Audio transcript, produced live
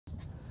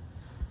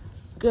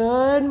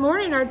Good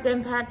morning, Arts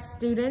Impact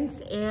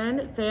students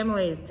and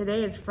families.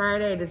 Today is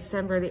Friday,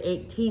 December the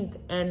 18th,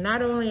 and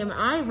not only am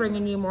I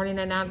bringing you morning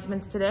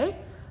announcements today,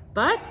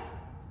 but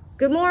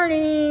good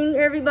morning,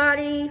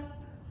 everybody.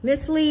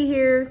 Miss Lee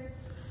here.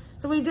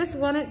 So we just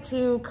wanted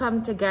to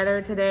come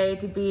together today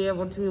to be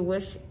able to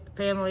wish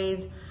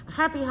families a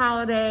happy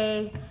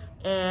holiday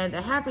and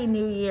a happy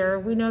new year.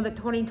 We know that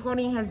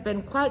 2020 has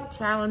been quite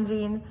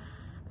challenging,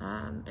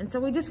 and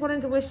so we just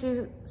wanted to wish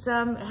you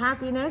some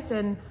happiness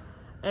and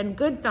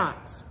good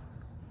thoughts.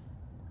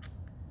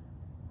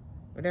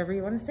 Whatever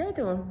you want to say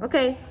to them.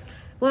 Okay.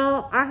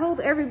 Well, I hope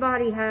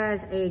everybody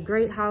has a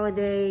great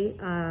holiday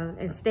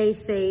and stay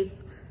safe.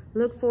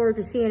 Look forward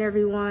to seeing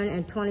everyone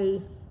in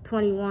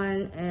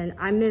 2021, and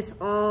I miss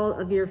all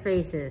of your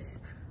faces.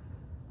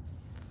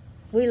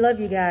 We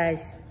love you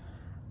guys.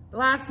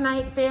 Last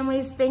night,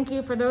 families, thank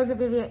you for those of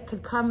you that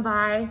could come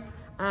by.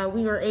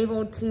 We were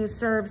able to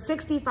serve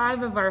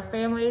 65 of our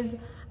families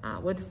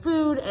with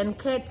food and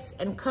kits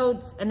and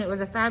coats, and it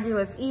was a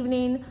fabulous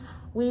evening.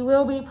 We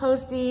will be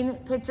posting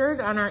pictures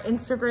on our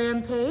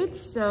Instagram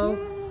page, so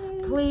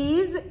yay.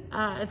 Please,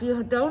 if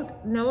you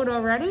don't know it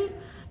already,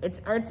 it's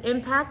Arts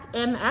Impact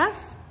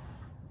MS,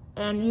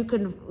 and you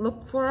can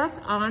look for us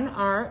on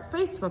our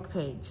Facebook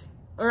page.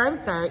 Or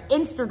I'm sorry,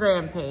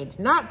 Instagram page,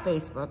 not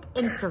Facebook,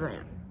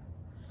 Instagram.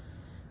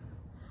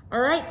 All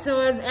right, so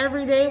as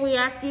every day, we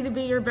ask you to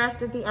be your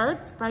best at the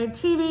arts by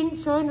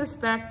achieving, showing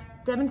respect,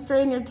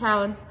 demonstrating your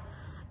talents,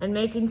 and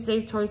making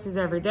safe choices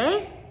every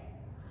day.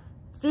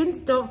 Students,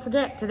 don't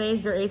forget,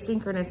 today's your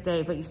asynchronous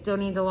day, but you still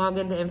need to log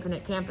into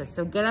Infinite Campus,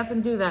 so get up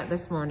and do that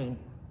this morning.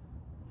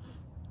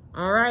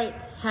 All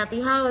right, happy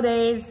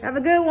holidays. Have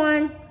a good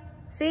one.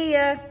 See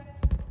ya.